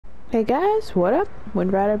Hey guys, what up?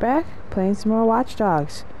 Windrider back, playing some more Watch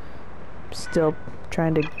Dogs. Still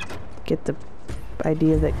trying to get the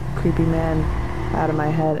idea of that creepy man out of my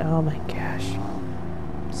head. Oh my gosh.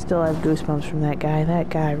 Still have goosebumps from that guy. That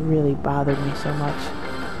guy really bothered me so much.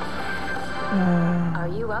 Are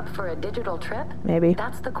you up for a digital trip? Maybe.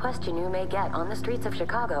 That's the question you may get on the streets of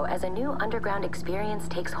Chicago as a new underground experience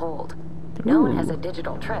takes hold. Known as a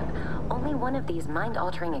digital trip, only one of these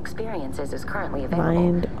mind-altering experiences is currently available.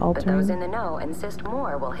 Mind-altering? But those in the know insist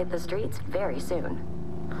more will hit the streets very soon.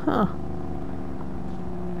 Huh.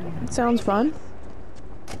 It sounds fun.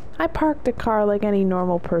 I parked the car like any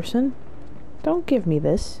normal person. Don't give me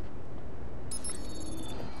this.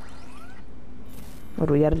 What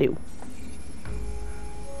do we gotta do?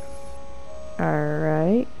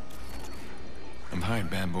 Alright. I've hired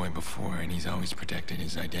Bad Boy before, and he's always protected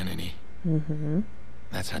his identity. Mm-hmm.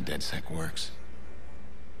 That's how DedSec works.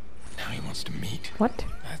 Now he wants to meet. What?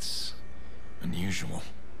 That's unusual.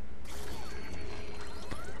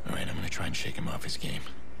 Alright, I'm gonna try and shake him off his game.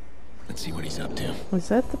 Let's see what he's up to. Was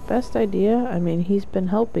that the best idea? I mean, he's been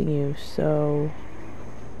helping you, so...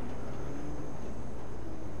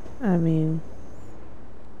 I mean...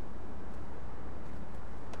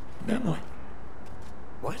 Bad Boy.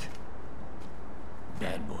 What?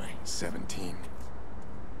 Bad Boy, 17.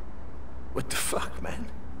 What the fuck, man?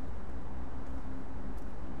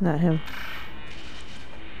 Not him.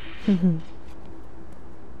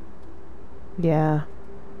 Yeah.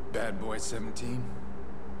 Bad Boy, 17?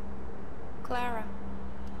 Clara.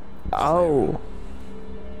 Oh.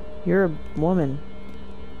 You're a woman.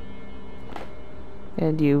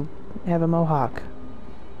 And you have a mohawk.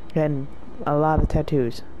 And a lot of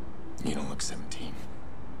tattoos. You don't look 17.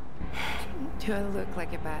 Do I look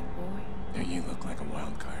like a bad boy? No, you look like a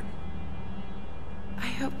wild card. I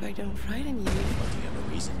hope I don't frighten you. Well, do you have a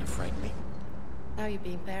reason to frighten me? Now you're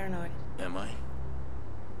being paranoid. Am I?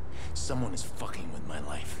 Someone is fucking with my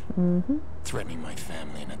life. Mm-hmm. Threatening my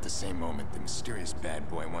family, and at the same moment, the mysterious bad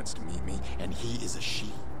boy wants to meet me, and he is a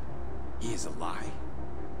she. He is a lie.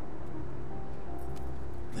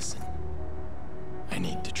 Listen, I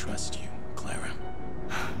need to trust you, Clara.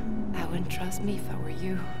 I wouldn't trust me if I were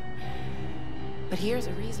you. But here's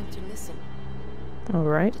a reason to listen.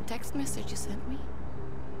 Alright. The text message you sent me,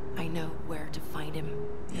 I know where to find him.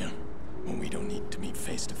 Yeah, well, we don't need to meet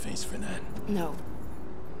face to face for that. No.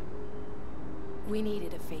 We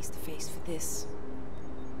needed a face-to-face for this.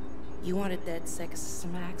 You wanted DedSec as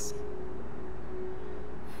Max.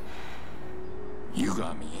 You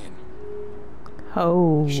got me in.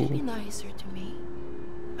 Oh. You should be nicer to me.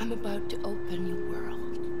 I'm about to open your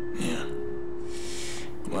world. Yeah.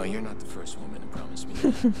 Well, you're not the first woman to promise me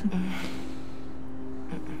that.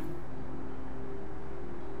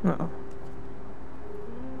 Uh-oh.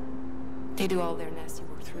 They do all their nasty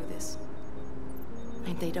work through this.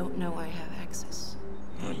 And they don't know I have access.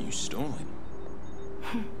 Well, you stole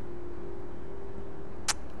it.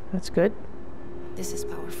 That's good. This is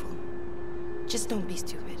powerful. Just don't be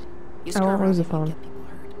stupid. You I won't lose the and phone. you get people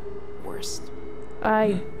hurt. Worst.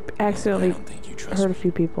 I I accidentally don't think you trust hurt a me.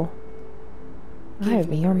 few people. I Give have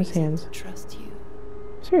me a enormous reason hands. to trust you.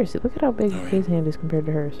 Seriously, look at how big Alright. his hand is compared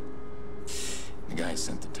to hers. The guy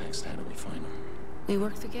sent the text. How do we find him? We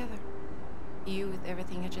work together. You with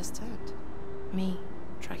everything I just sent. Me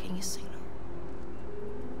tracking his signal.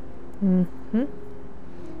 Mm-hmm.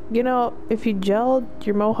 You know, if you gelled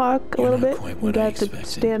your mohawk a You're little not bit, quite you what I got to expected.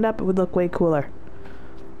 stand up, it would look way cooler.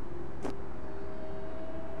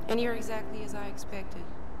 And you're exactly as I expected,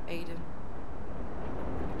 Aiden.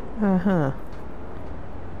 Uh-huh.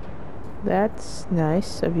 That's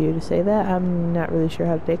nice of you to say that. I'm not really sure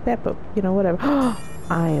how to take that, but, you know, whatever.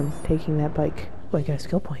 I am taking that bike. Oh, I got a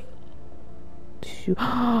skill point.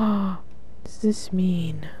 Does this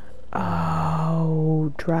mean...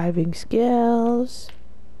 Oh, driving skills.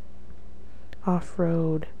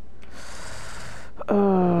 Off-road. Here's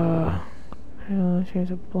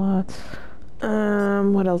a block.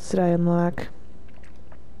 What else did I unlock?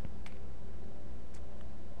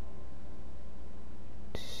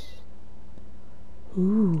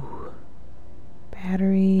 Ooh.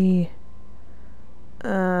 Battery.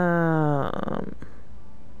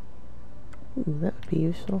 Ooh, that would be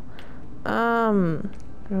useful.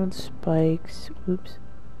 Road spikes. Oops.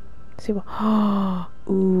 See what?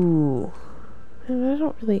 Ooh. I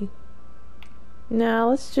don't really. No,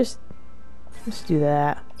 let's do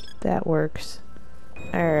that. That works.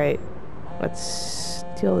 Alright. Let's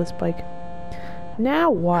steal this bike. Now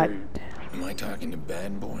what? Am I talking to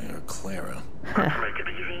Bad Boy or Clara? Let's make it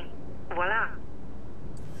easy. Voila.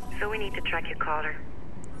 So we need to track your caller.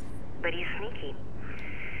 But he's sneaky.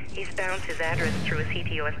 Eastbound to address through a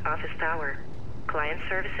CTOS office tower. Client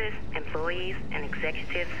services, employees, and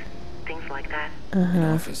executives, things like that. An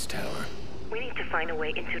office tower. We need to find a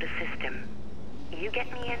way into the system. You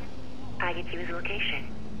get me in, I get you his location.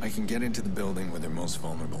 I can get into the building where they're most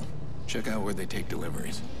vulnerable. Check out where they take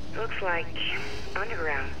deliveries. Looks like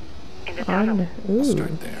underground. In the tunnel. I'll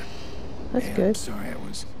start there. That's Yeah, good. I'm sorry I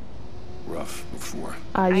was rough before.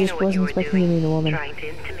 I just know what you wasn't were expecting you to be the woman. Trying to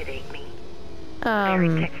intimidate me.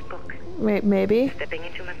 Very textbook. Maybe. Stepping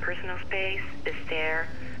into my personal space, the stare,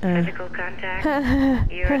 physical contact.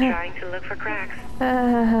 You're trying to look for cracks.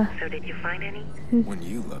 So did you find any? Wouldn't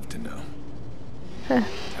you love to know?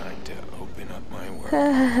 Time to open up my world.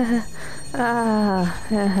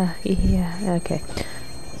 Yeah, okay.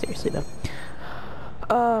 Seriously though.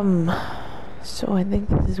 So I think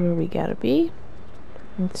this is where we gotta be.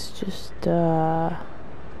 It's just, ooh,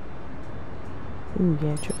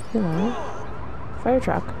 yeah, come on. Fire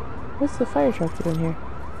truck. What's the fire truck doing here?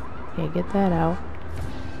 Yeah, get that out.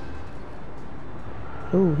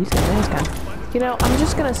 Ooh, he's got a mask on. You know, I'm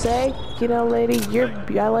just gonna say, you know, lady,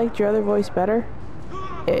 I liked your other voice better.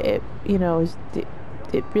 It you know,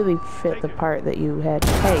 it really fit the part that you had.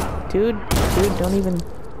 Hey, dude, don't even.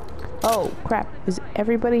 Oh, crap. Is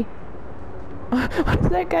everybody... What is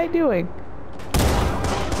that guy doing?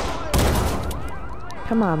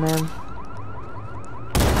 Come on, man.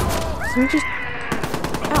 So we just...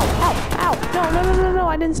 Ow! No,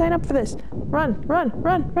 I didn't sign up for this. Run!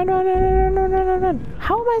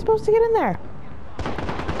 How am I supposed to get in there?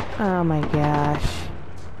 Oh my gosh.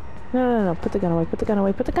 No. Put the gun away.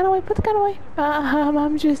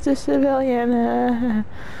 I'm just a civilian.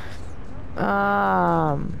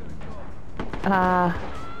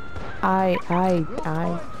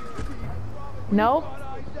 Nope.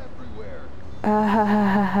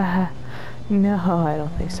 No, I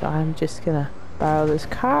don't think so. I'm just gonna borrow this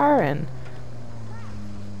car and,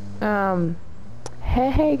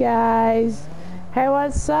 hey guys. Hey,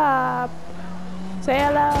 what's up? Say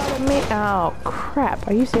hello to me. Oh, crap.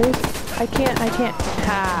 Are you serious? I can't.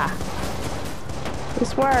 Ha.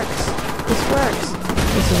 This works.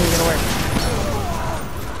 This isn't gonna work.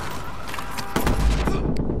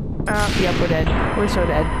 Yep, we're dead. We're so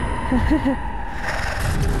dead.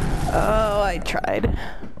 Oh, I tried.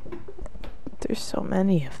 There's so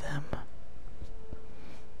many of them.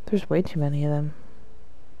 There's way too many of them.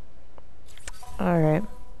 Alright.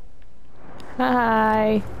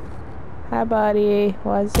 Hi, buddy.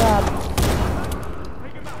 What's up?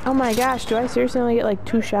 Oh my gosh, do I seriously only get like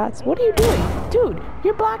 2 shots? What are you doing? Dude,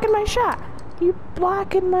 you're blocking my shot. You're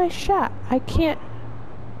blocking my shot. I can't...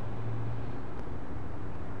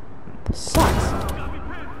 This sucks.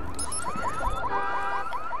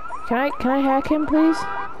 Can I hack him, please?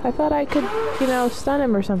 I thought I could, you know, stun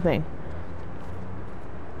him or something.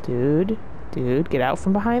 Dude, get out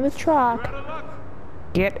from behind the truck.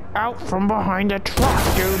 Get out from behind the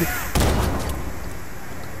truck, dude.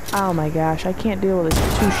 Oh my gosh, I can't deal with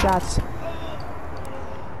this 2 shots.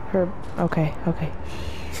 Okay.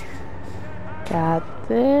 Got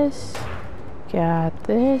this,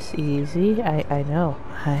 easy. I know,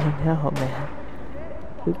 man.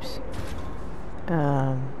 Oops.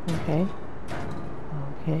 Okay.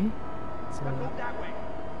 So,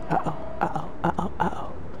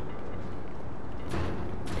 uh-oh.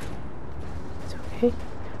 It's okay.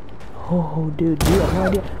 Oh, dude, you have no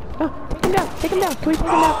idea. Oh, take him down. Can we take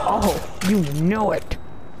him down? Oh, you know it.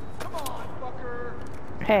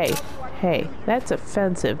 Hey, that's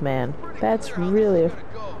offensive, man. That's really,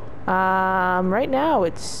 right now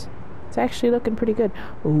it's actually looking pretty good.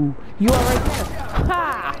 Ooh, you are right there.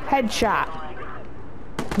 Ha! Headshot.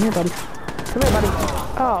 Come here, buddy.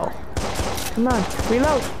 Oh. Come on.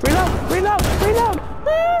 Reload. Reload.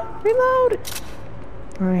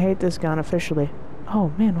 I hate this gun officially.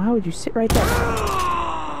 Oh man, why would you sit right there?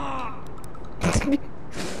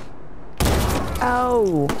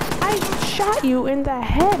 Oh. I shot you in the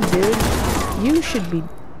head, dude. You should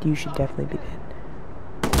definitely be dead.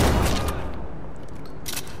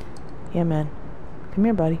 Yeah, man. Come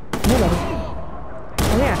here, buddy. Come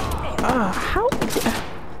here. How?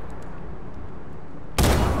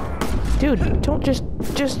 Dude, don't just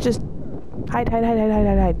hide.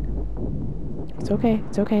 It's okay.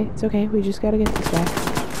 We just gotta get this guy.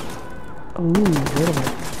 Ooh, wait a minute.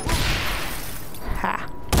 Ha.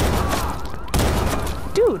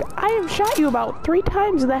 Dude, I have shot you about 3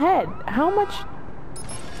 times in the head. How much?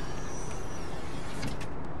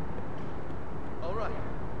 Alright.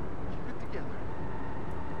 Keep it together.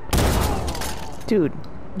 Dude,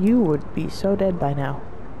 you would be so dead by now.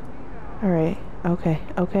 Alright, okay.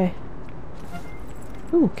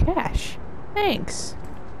 Ooh, cash. Thanks.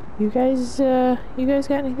 You guys got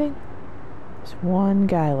anything? There's one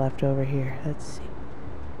guy left over here. Let's see.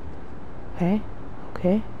 Okay.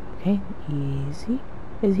 Okay. Okay. Easy.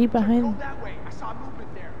 Is he behind? Go that way. I saw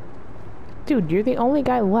movement there. Dude, you're the only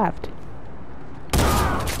guy left.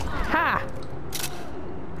 Ha!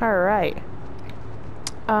 Alright.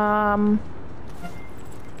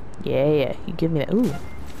 Yeah, you give me that. Ooh.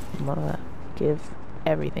 I'm gonna give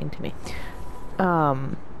everything to me.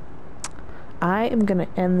 I am gonna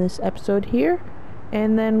end this episode here,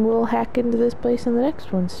 and then we'll hack into this place in the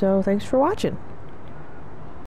next one. So, thanks for watching.